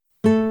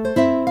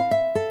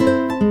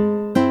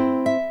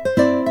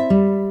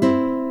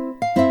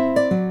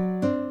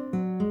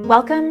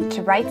Welcome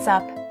to Rights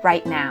Up,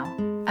 Right Now,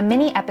 a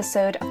mini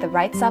episode of the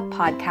Rights Up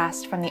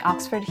podcast from the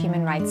Oxford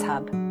Human Rights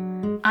Hub.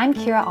 I'm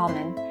Kira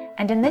Allman,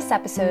 and in this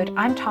episode,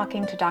 I'm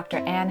talking to Dr.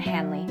 Anne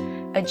Hanley,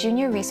 a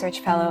junior research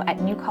fellow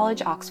at New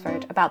College,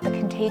 Oxford, about the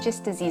Contagious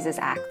Diseases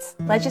Acts,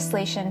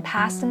 legislation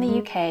passed in the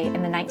UK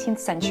in the 19th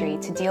century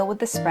to deal with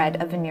the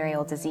spread of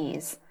venereal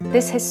disease.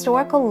 This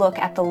historical look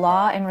at the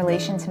law in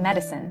relation to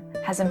medicine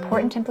has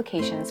important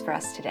implications for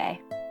us today.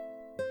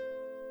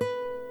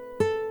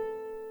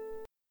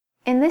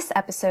 In this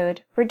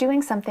episode, we're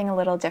doing something a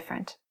little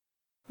different.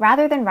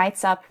 Rather than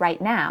Rights Up,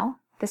 Right Now,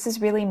 this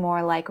is really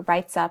more like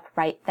Rights Up,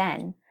 Right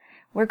Then.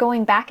 We're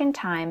going back in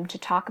time to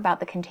talk about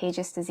the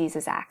Contagious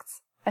Diseases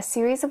Acts, a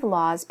series of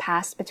laws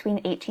passed between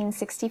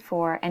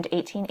 1864 and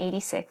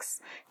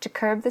 1886 to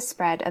curb the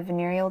spread of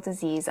venereal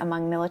disease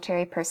among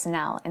military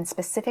personnel in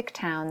specific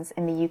towns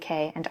in the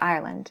UK and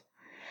Ireland.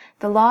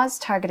 The laws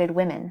targeted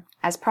women,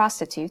 as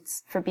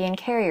prostitutes, for being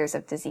carriers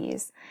of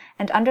disease,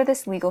 and under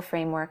this legal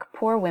framework,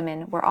 poor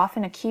women were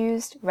often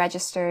accused,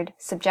 registered,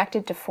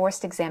 subjected to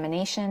forced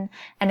examination,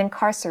 and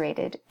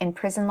incarcerated in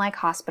prison-like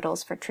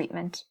hospitals for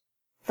treatment.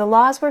 The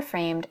laws were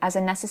framed as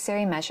a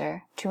necessary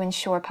measure to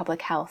ensure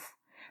public health,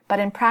 but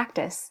in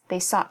practice, they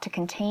sought to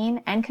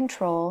contain and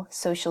control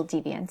social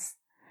deviance.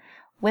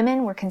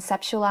 Women were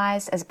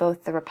conceptualized as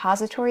both the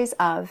repositories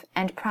of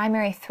and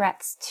primary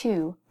threats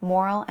to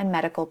moral and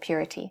medical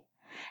purity,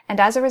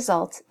 and as a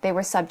result, they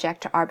were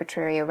subject to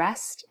arbitrary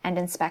arrest and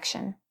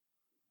inspection.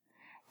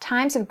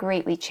 Times have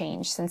greatly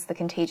changed since the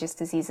Contagious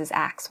Diseases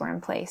Acts were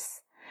in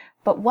place.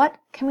 But what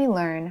can we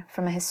learn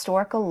from a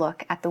historical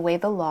look at the way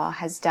the law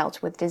has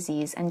dealt with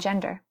disease and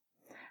gender?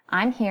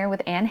 I'm here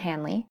with Anne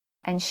Hanley,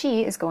 and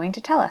she is going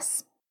to tell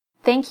us.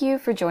 Thank you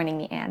for joining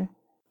me, Anne.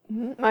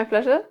 My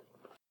pleasure.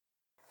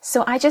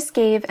 So I just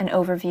gave an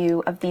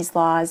overview of these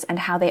laws and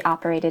how they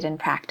operated in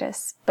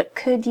practice, but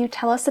could you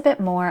tell us a bit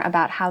more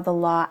about how the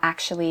law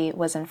actually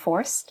was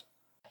enforced?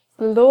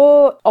 The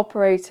law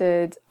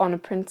operated on a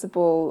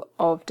principle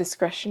of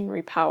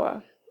discretionary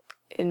power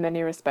in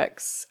many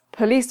respects.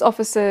 Police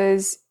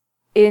officers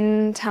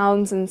in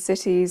towns and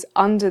cities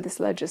under this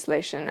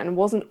legislation, and it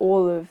wasn't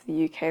all of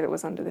the UK that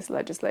was under this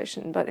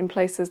legislation, but in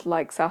places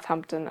like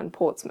Southampton and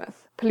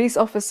Portsmouth, police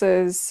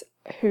officers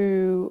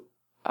who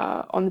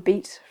on the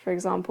beat, for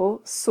example,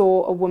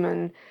 saw a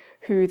woman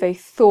who they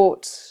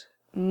thought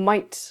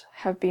might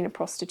have been a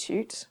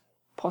prostitute,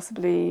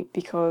 possibly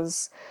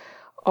because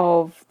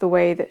of the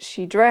way that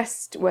she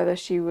dressed, whether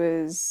she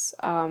was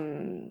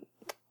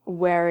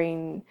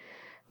wearing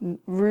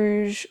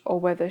rouge or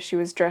whether she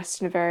was dressed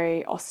in a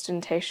very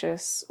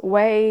ostentatious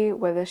way,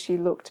 whether she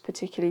looked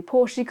particularly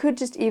poor. She could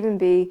just even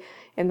be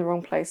in the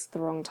wrong place at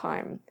the wrong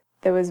time.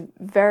 There was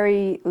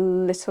very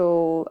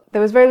little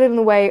in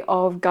the way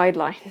of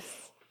guidelines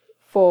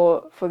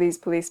for these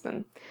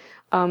policemen.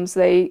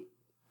 So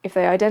if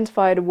they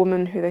identified a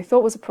woman who they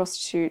thought was a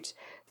prostitute,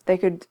 they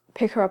could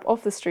pick her up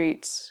off the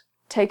street,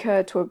 take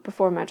her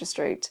before a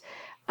magistrate,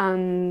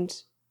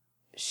 and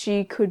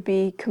she could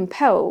be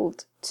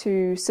compelled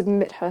to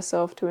submit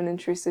herself to an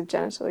intrusive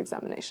genital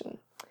examination.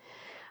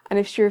 And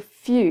if she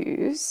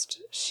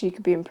refused, she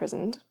could be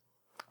imprisoned,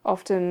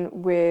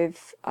 often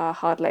with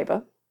hard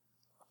labour.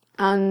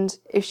 And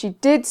if she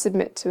did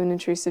submit to an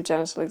intrusive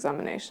genital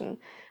examination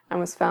and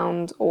was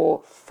found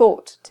or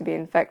thought to be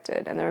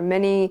infected, and there are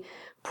many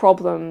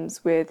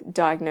problems with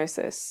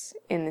diagnosis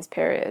in this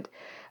period,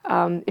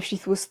 if she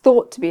was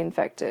thought to be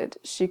infected,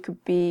 she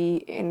could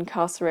be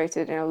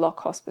incarcerated in a lock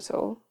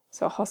hospital,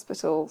 so a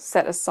hospital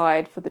set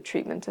aside for the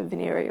treatment of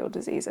venereal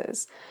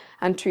diseases,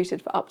 and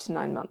treated for up to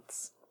 9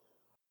 months.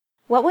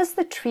 What was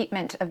the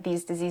treatment of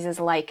these diseases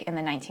like in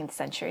the 19th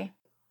century?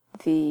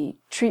 The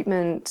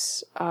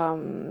treatment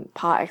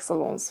par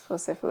excellence for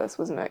syphilis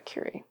was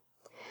mercury.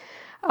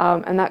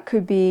 And that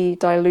could be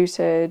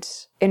diluted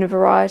in a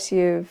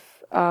variety of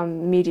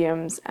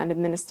mediums and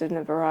administered in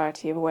a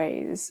variety of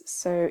ways.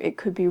 So it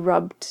could be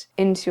rubbed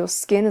into your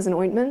skin as an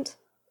ointment.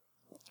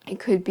 It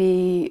could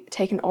be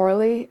taken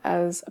orally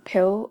as a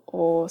pill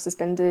or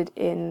suspended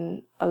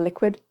in a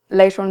liquid.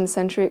 Later on in the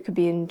century, it could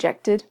be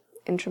injected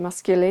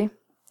intramuscularly.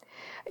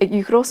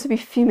 You could also be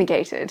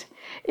fumigated,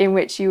 in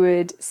which you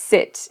would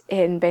sit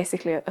in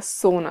basically a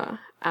sauna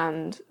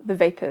and the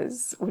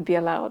vapours would be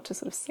allowed to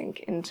sort of sink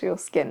into your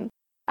skin.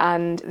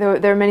 And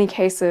there are many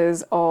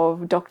cases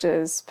of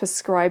doctors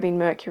prescribing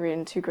mercury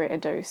in too great a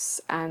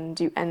dose, and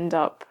you end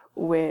up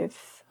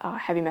with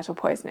heavy metal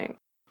poisoning.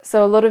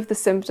 So a lot of the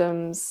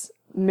symptoms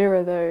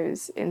mirror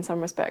those, in some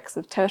respects,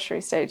 of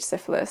tertiary stage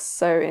syphilis.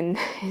 So in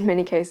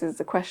many cases,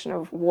 the question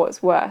of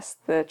what's worse,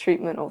 the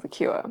treatment or the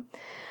cure.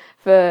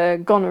 For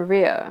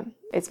gonorrhea,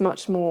 it is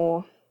much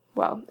more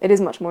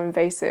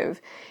invasive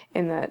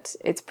in that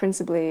it's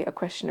principally a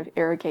question of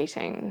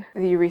irrigating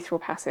the urethral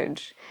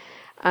passage.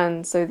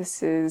 And so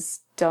this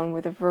is done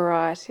with a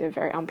variety of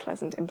very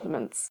unpleasant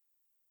implements.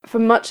 For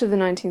much of the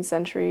 19th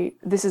century,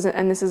 this is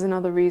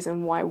another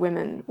reason why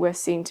women were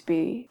seen to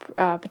be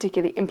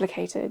particularly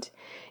implicated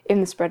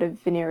in the spread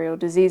of venereal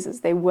diseases.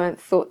 They weren't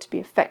thought to be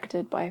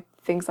affected by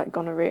things like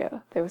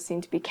gonorrhea. They were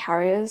seen to be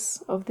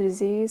carriers of the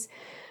disease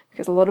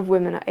because a lot of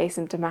women are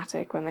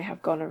asymptomatic when they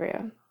have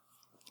gonorrhea.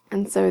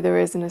 And so there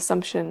is an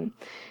assumption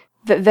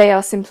that they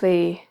are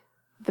simply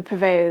the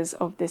purveyors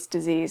of this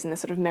disease, and they're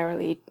sort of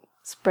merrily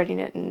spreading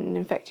it and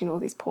infecting all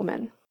these poor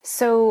men.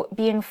 So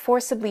being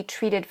forcibly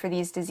treated for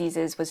these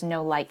diseases was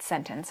no light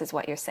sentence, is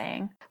what you're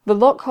saying? The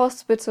Lock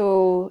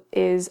Hospital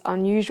is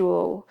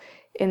unusual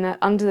in that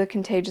under the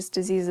Contagious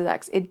Diseases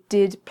Act, it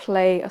did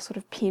play a sort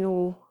of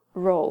penal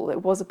role.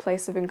 It was a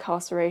place of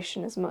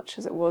incarceration as much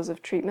as it was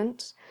of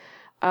treatment.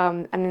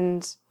 And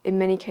in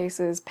many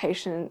cases,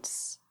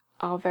 patients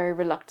are very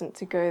reluctant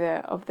to go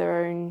there of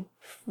their own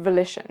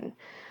volition,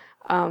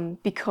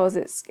 because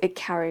it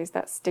carries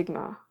that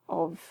stigma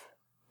of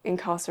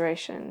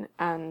incarceration,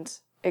 and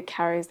it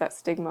carries that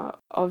stigma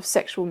of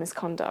sexual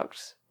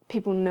misconduct.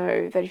 People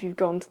know that if you've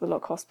gone to the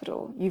Lock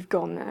Hospital, you've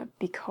gone there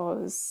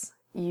because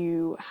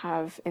you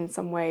have in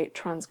some way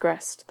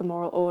transgressed the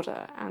moral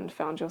order and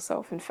found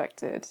yourself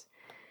infected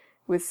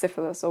with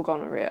syphilis or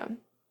gonorrhea.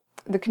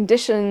 The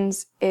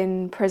conditions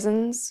in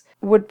prisons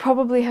would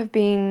probably have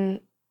been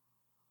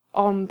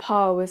on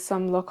par with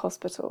some Lock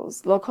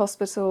Hospitals. Lock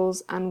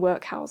Hospitals and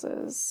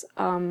workhouses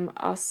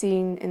are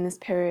seen in this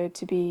period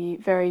to be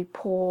very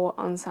poor,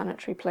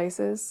 unsanitary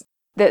places.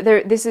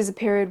 This is a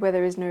period where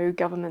there is no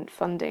government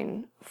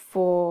funding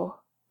for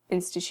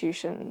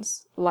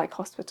institutions like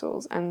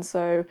hospitals, and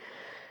so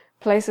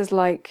places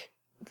like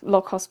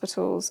Lock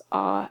Hospitals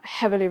are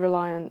heavily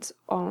reliant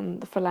on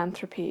the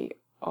philanthropy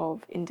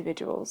of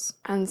individuals,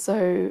 and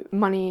so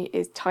money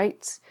is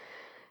tight.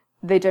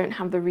 They don't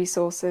have the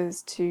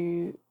resources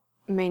to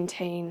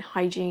maintain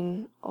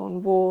hygiene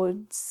on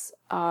wards,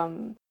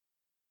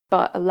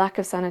 but a lack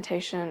of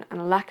sanitation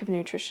and a lack of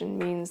nutrition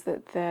means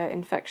that their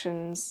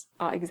infections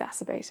are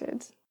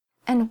exacerbated.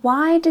 And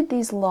why did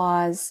these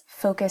laws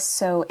focus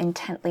so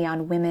intently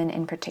on women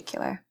in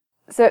particular?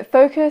 So it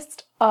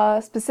focused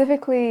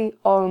specifically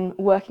on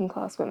working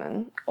class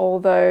women,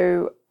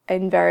 although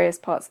in various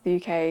parts of the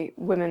UK,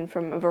 women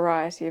from a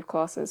variety of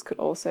classes could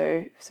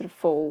also sort of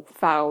fall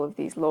foul of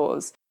these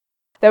laws.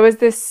 There was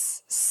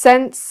this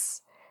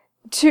sense,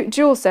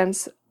 dual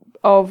sense,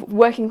 of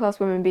working class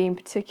women being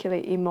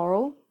particularly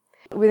immoral.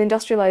 With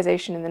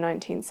industrialization in the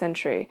 19th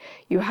century,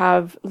 you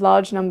have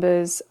large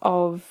numbers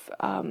of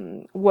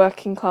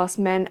working class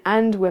men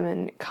and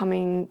women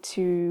coming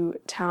to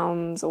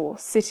towns or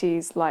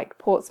cities like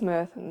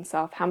Portsmouth and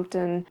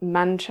Southampton,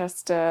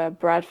 Manchester,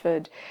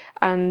 Bradford,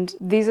 and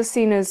these are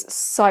seen as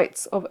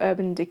sites of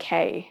urban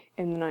decay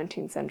in the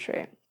 19th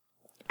century.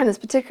 And it's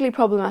particularly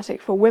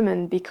problematic for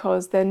women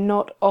because they're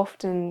not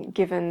often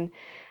given,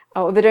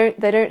 or they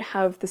don't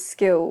have the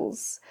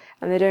skills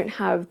and they don't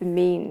have the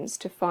means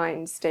to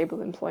find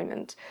stable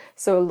employment.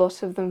 So a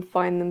lot of them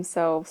find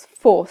themselves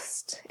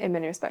forced, in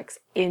many respects,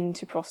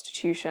 into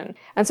prostitution.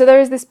 And so there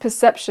is this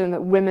perception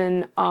that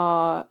women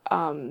are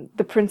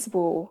the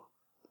principal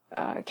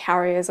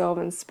carriers of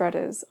and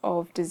spreaders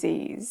of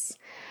disease.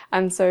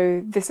 And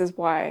so this is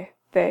why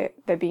they're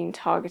being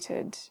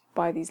targeted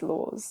by these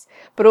laws.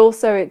 But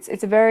also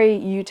it's a very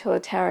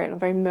utilitarian, a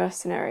very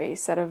mercenary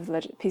set of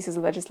pieces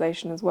of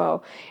legislation as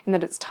well, in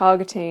that it's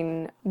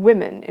targeting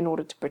women in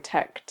order to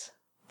protect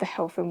the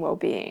health and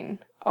well-being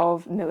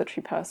of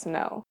military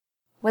personnel.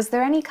 Was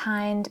there any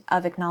kind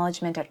of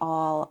acknowledgement at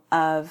all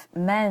of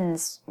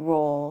men's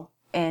role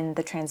in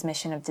the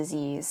transmission of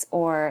disease,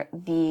 or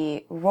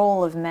the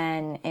role of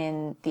men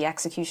in the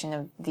execution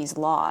of these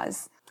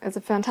laws? It's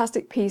a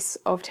fantastic piece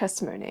of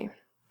testimony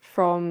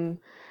from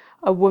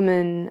a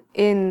woman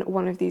in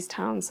one of these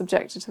towns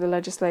subjected to the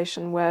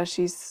legislation, where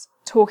she's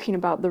talking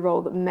about the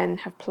role that men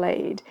have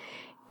played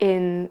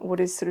in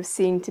what is sort of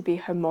seen to be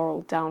her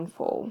moral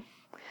downfall.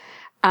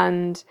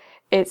 And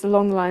it's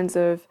along the lines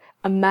of,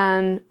 a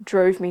man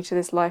drove me to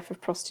this life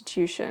of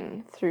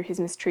prostitution through his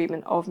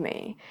mistreatment of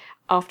me.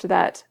 After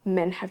that,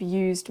 men have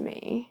used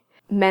me.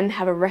 Men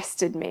have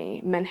arrested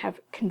me. Men have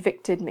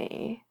convicted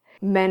me.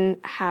 Men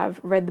have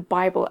read the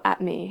Bible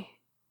at me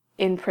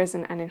in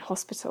prison and in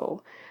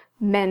hospital.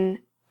 Men,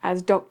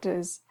 as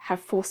doctors, have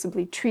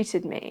forcibly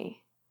treated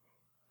me,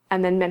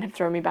 and then men have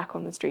thrown me back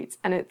on the streets.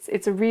 And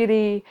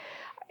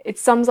it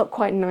sums up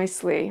quite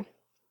nicely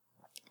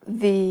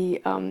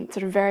the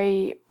sort of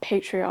very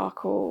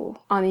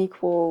patriarchal,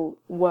 unequal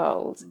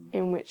world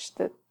in which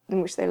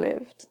they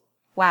lived.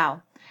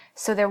 Wow.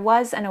 So there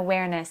was an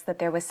awareness that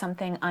there was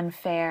something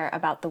unfair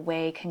about the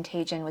way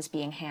contagion was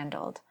being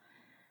handled.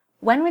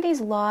 When were these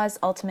laws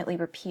ultimately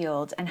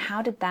repealed, and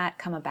how did that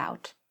come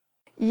about?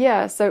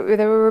 Yeah, so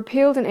they were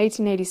repealed in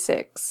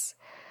 1886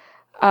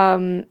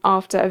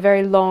 after a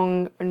very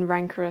long and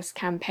rancorous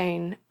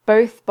campaign,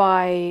 both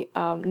by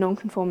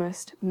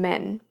nonconformist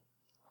men,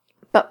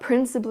 but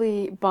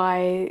principally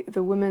by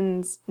the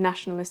Women's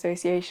National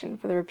Association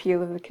for the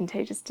repeal of the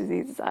Contagious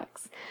Diseases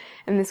Acts.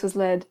 And this was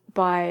led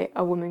by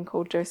a woman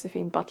called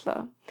Josephine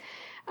Butler.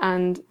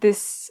 And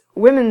this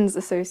women's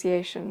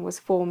association was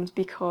formed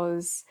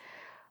because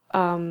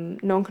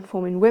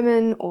non-conforming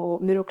women or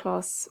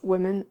middle-class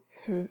women,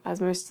 who, as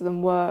most of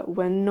them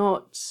were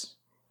not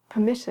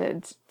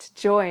permitted to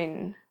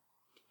join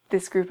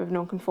this group of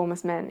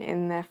nonconformist men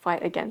in their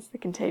fight against the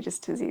Contagious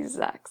Diseases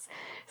Acts.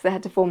 So they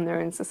had to form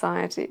their own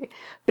society.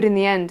 But in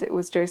the end, it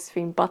was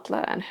Josephine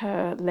Butler and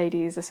her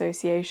Ladies'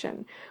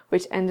 Association,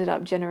 which ended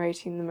up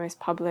generating the most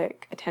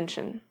public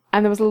attention.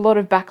 And there was a lot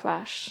of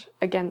backlash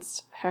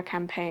against her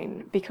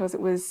campaign because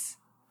it was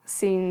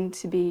seen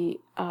to be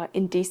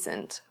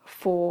indecent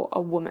for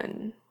a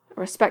woman, a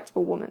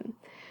respectable woman,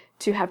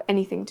 to have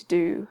anything to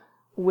do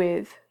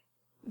with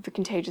the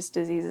Contagious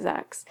Diseases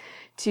Acts,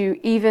 to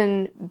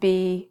even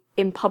be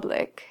in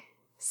public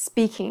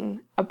speaking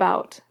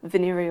about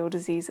venereal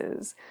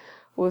diseases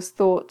was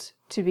thought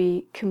to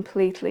be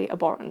completely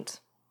abhorrent.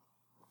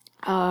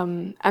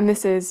 And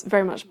this is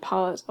very much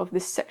part of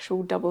this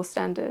sexual double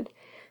standard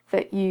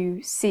that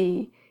you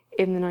see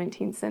in the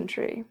 19th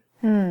century.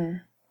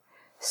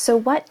 So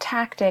what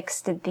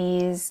tactics did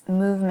these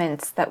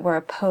movements that were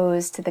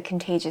opposed to the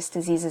Contagious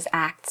Diseases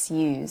Acts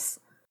use?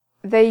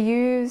 They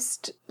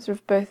used sort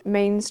of both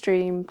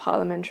mainstream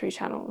parliamentary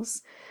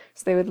channels,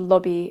 so they would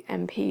lobby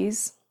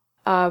MPs.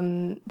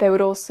 They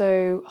would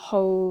also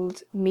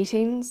hold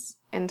meetings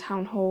in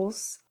town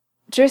halls.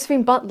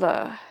 Josephine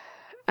Butler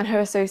and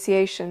her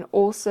association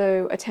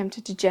also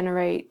attempted to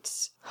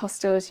generate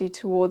hostility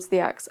towards the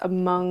acts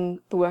among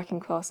the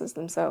working classes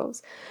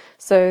themselves.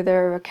 So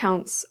there are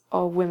accounts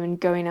of women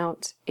going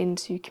out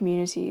into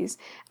communities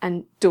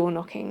and door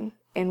knocking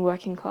in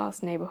working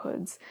class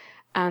neighbourhoods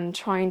and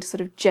trying to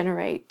sort of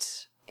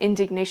generate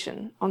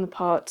indignation on the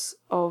part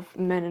of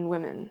men and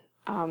women.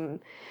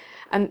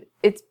 And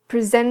it's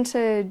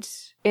presented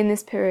in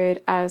this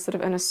period as sort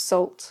of an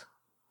assault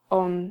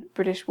on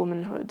British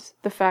womanhood.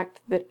 The fact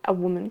that a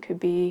woman could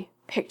be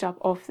picked up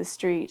off the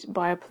street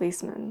by a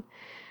policeman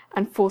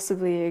and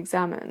forcibly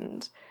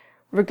examined,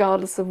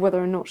 regardless of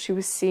whether or not she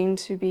was seen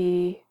to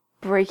be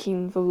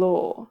breaking the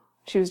law.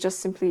 She was just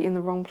simply in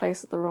the wrong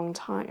place at the wrong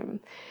time.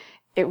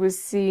 It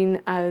was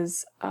seen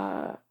as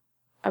a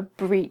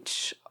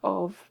breach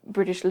of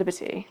British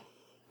liberty,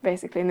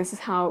 basically, and this is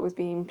how it was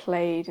being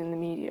played in the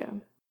media.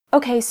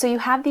 Okay, so you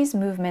have these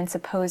movements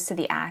opposed to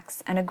the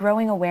acts and a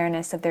growing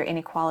awareness of their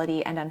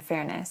inequality and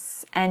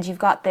unfairness, and you've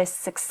got this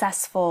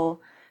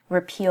successful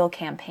repeal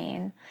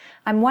campaign.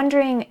 I'm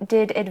wondering,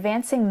 did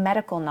advancing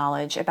medical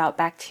knowledge about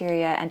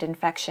bacteria and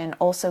infection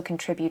also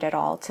contribute at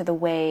all to the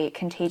way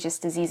contagious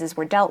diseases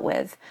were dealt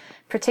with,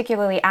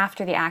 particularly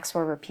after the acts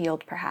were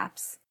repealed,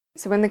 perhaps?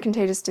 So when the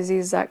Contagious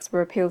Diseases Acts were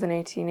repealed in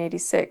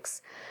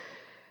 1886,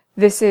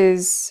 this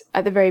is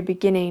at the very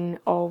beginning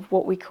of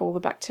what we call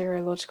the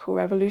bacteriological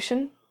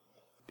revolution.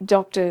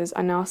 Doctors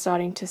are now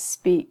starting to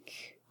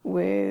speak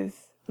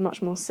with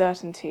much more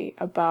certainty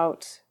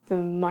about the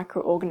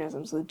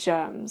microorganisms, the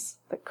germs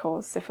that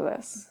cause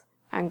syphilis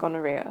and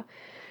gonorrhea.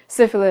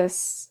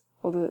 Syphilis,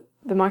 or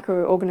the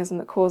microorganism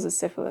that causes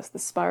syphilis, the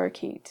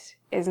spirochete,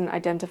 isn't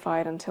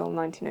identified until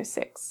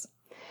 1906.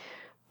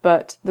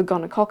 But the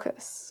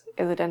gonococcus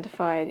is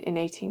identified in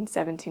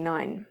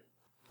 1879.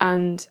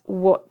 And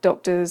what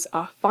doctors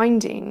are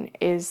finding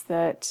is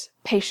that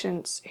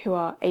patients who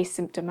are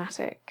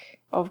asymptomatic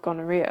of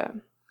gonorrhea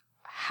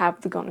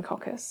have the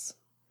gonococcus.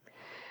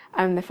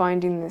 And they're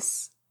finding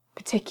this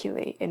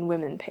particularly in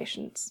women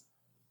patients.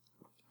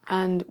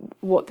 And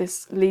what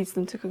this leads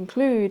them to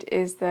conclude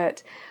is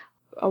that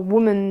a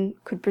woman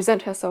could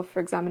present herself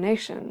for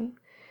examination,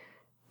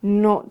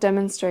 not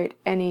demonstrate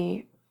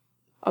any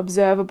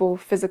observable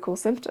physical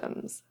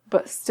symptoms,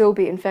 but still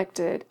be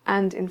infected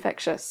and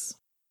infectious.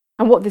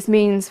 And what this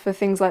means for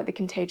things like the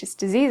Contagious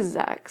Diseases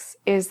Acts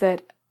is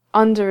that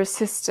under a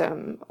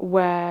system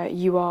where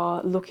you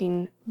are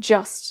looking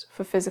just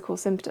for physical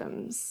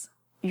symptoms,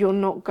 you're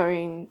not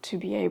going to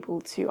be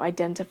able to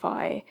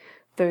identify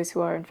those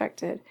who are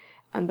infected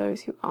and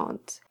those who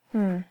aren't.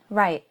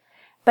 Right.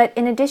 But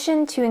in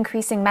addition to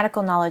increasing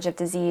medical knowledge of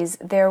disease,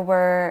 there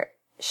were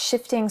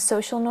shifting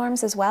social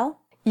norms as well?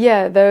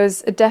 Yeah, there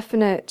was a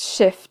definite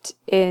shift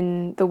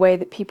in the way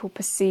that people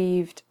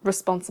perceived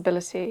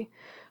responsibility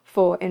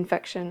for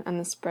infection and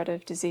the spread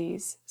of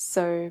disease.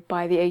 So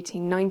by the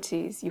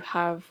 1890s, you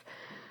have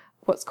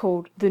what's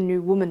called the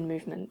New Woman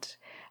movement.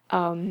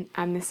 And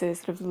this is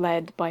sort of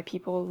led by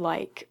people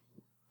like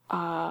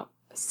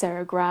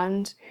Sarah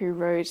Grand, who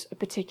wrote a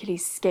particularly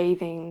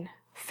scathing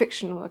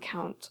fictional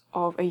account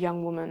of a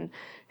young woman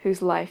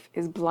whose life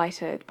is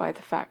blighted by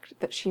the fact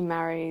that she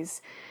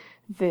marries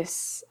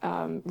this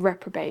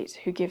reprobate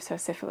who gives her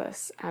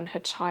syphilis, and her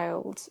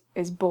child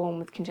is born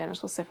with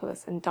congenital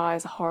syphilis and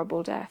dies a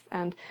horrible death.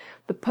 And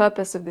the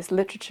purpose of this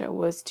literature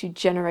was to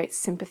generate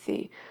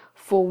sympathy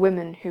for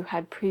women who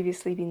had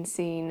previously been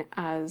seen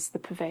as the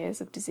purveyors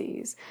of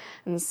disease.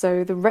 And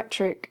so the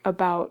rhetoric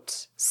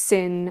about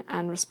sin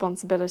and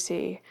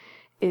responsibility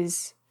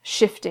is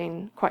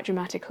shifting quite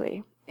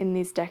dramatically in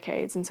these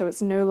decades, and so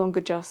it's no longer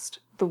just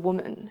the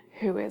woman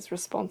who is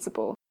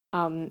responsible.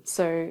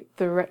 So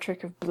the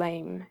rhetoric of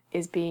blame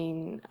is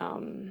being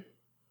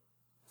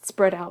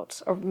spread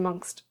out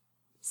amongst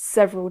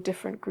several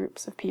different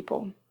groups of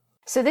people.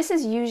 So this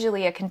is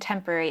usually a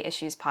contemporary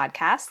issues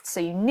podcast, so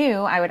you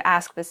knew I would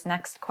ask this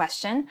next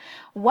question.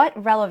 What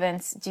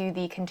relevance do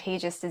the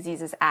Contagious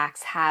Diseases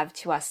Acts have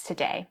to us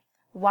today?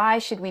 Why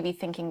should we be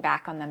thinking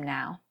back on them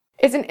now?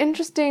 It's an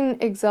interesting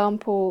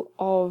example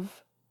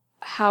of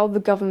how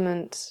the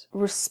government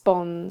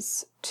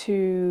responds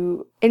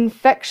to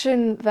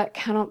infection that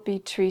cannot be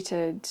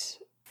treated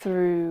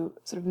through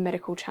sort of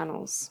medical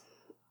channels.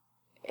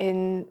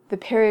 In the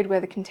period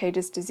where the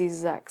Contagious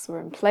Diseases Acts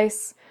were in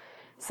place,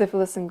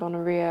 syphilis and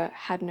gonorrhea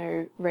had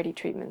no ready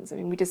treatments. I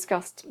mean, we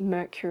discussed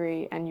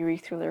mercury and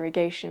urethral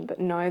irrigation, but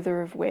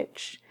neither of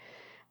which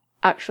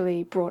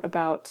actually brought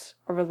about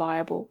a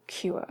reliable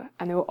cure,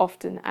 and they were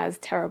often as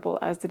terrible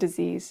as the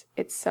disease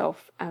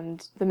itself,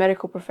 and the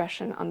medical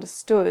profession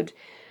understood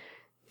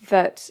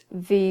that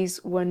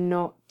these were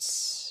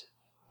not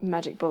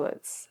magic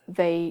bullets.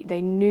 They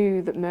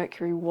knew that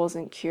mercury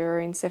wasn't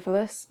curing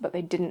syphilis, but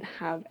they didn't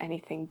have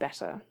anything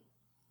better.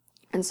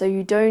 And so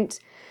you don't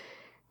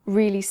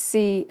really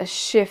see a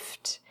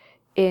shift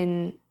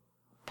in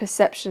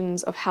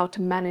perceptions of how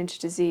to manage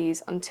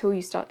disease until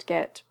you start to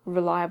get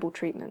reliable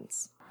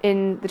treatments.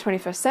 In the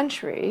 21st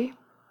century,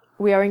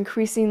 we are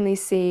increasingly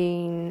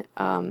seeing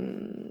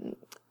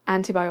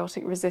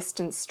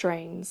antibiotic-resistant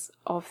strains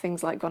of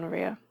things like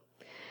gonorrhea.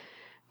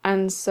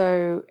 And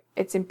so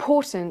it's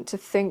important to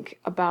think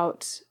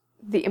about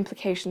the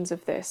implications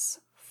of this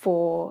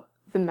for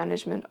the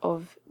management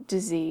of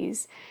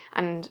disease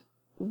and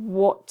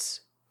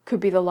what could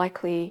be the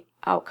likely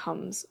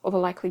outcomes or the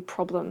likely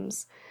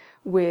problems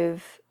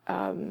with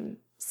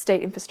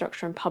state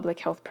infrastructure and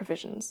public health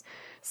provisions.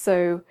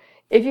 So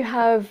if you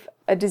have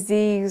a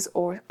disease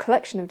or a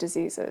collection of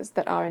diseases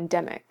that are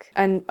endemic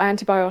and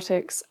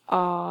antibiotics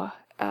are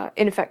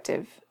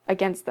ineffective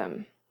against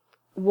them,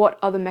 what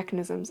other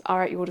mechanisms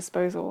are at your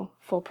disposal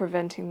for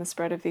preventing the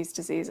spread of these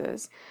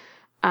diseases?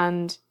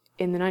 And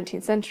in the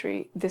 19th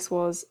century, this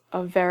was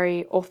a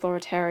very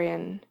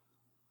authoritarian,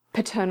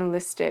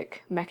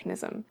 paternalistic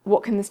mechanism.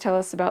 What can this tell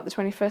us about the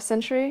 21st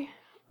century?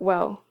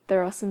 Well,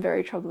 there are some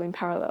very troubling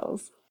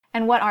parallels.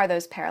 And what are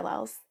those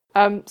parallels?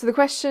 So the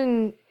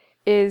question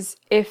is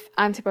if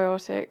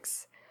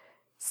antibiotics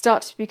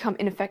start to become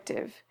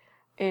ineffective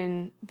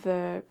in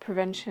the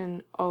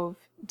prevention of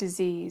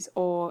disease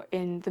or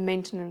in the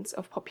maintenance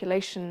of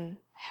population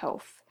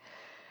health,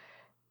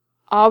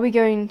 are we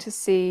going to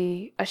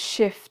see a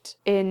shift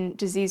in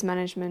disease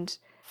management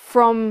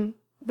from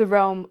the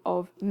realm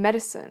of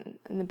medicine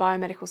and the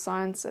biomedical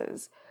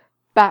sciences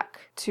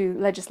back to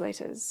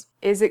legislators?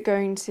 Is it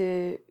going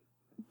to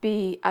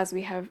be, as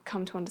we have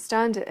come to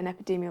understand it, an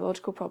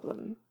epidemiological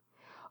problem?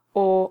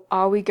 Or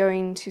are we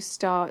going to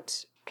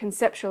start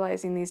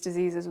conceptualizing these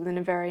diseases within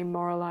a very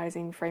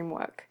moralizing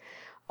framework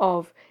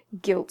of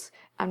guilt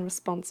and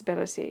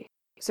responsibility?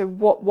 So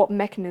what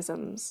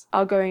mechanisms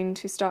are going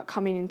to start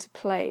coming into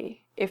play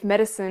if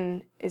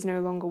medicine is no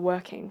longer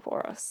working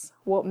for us?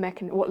 What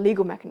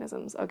legal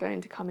mechanisms are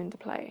going to come into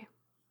play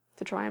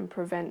to try and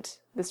prevent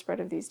the spread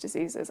of these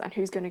diseases, and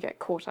who's going to get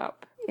caught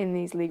up in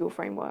these legal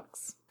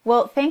frameworks?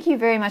 Well, thank you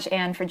very much,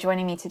 Anne, for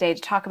joining me today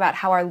to talk about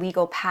how our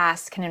legal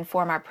past can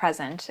inform our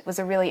present. It was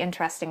a really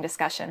interesting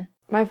discussion.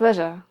 My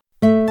pleasure.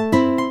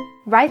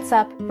 Rights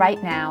Up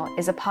Right Now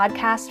is a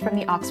podcast from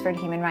the Oxford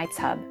Human Rights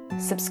Hub.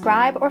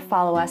 Subscribe or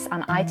follow us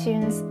on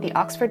iTunes, the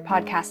Oxford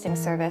Podcasting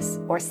Service,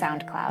 or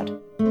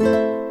SoundCloud.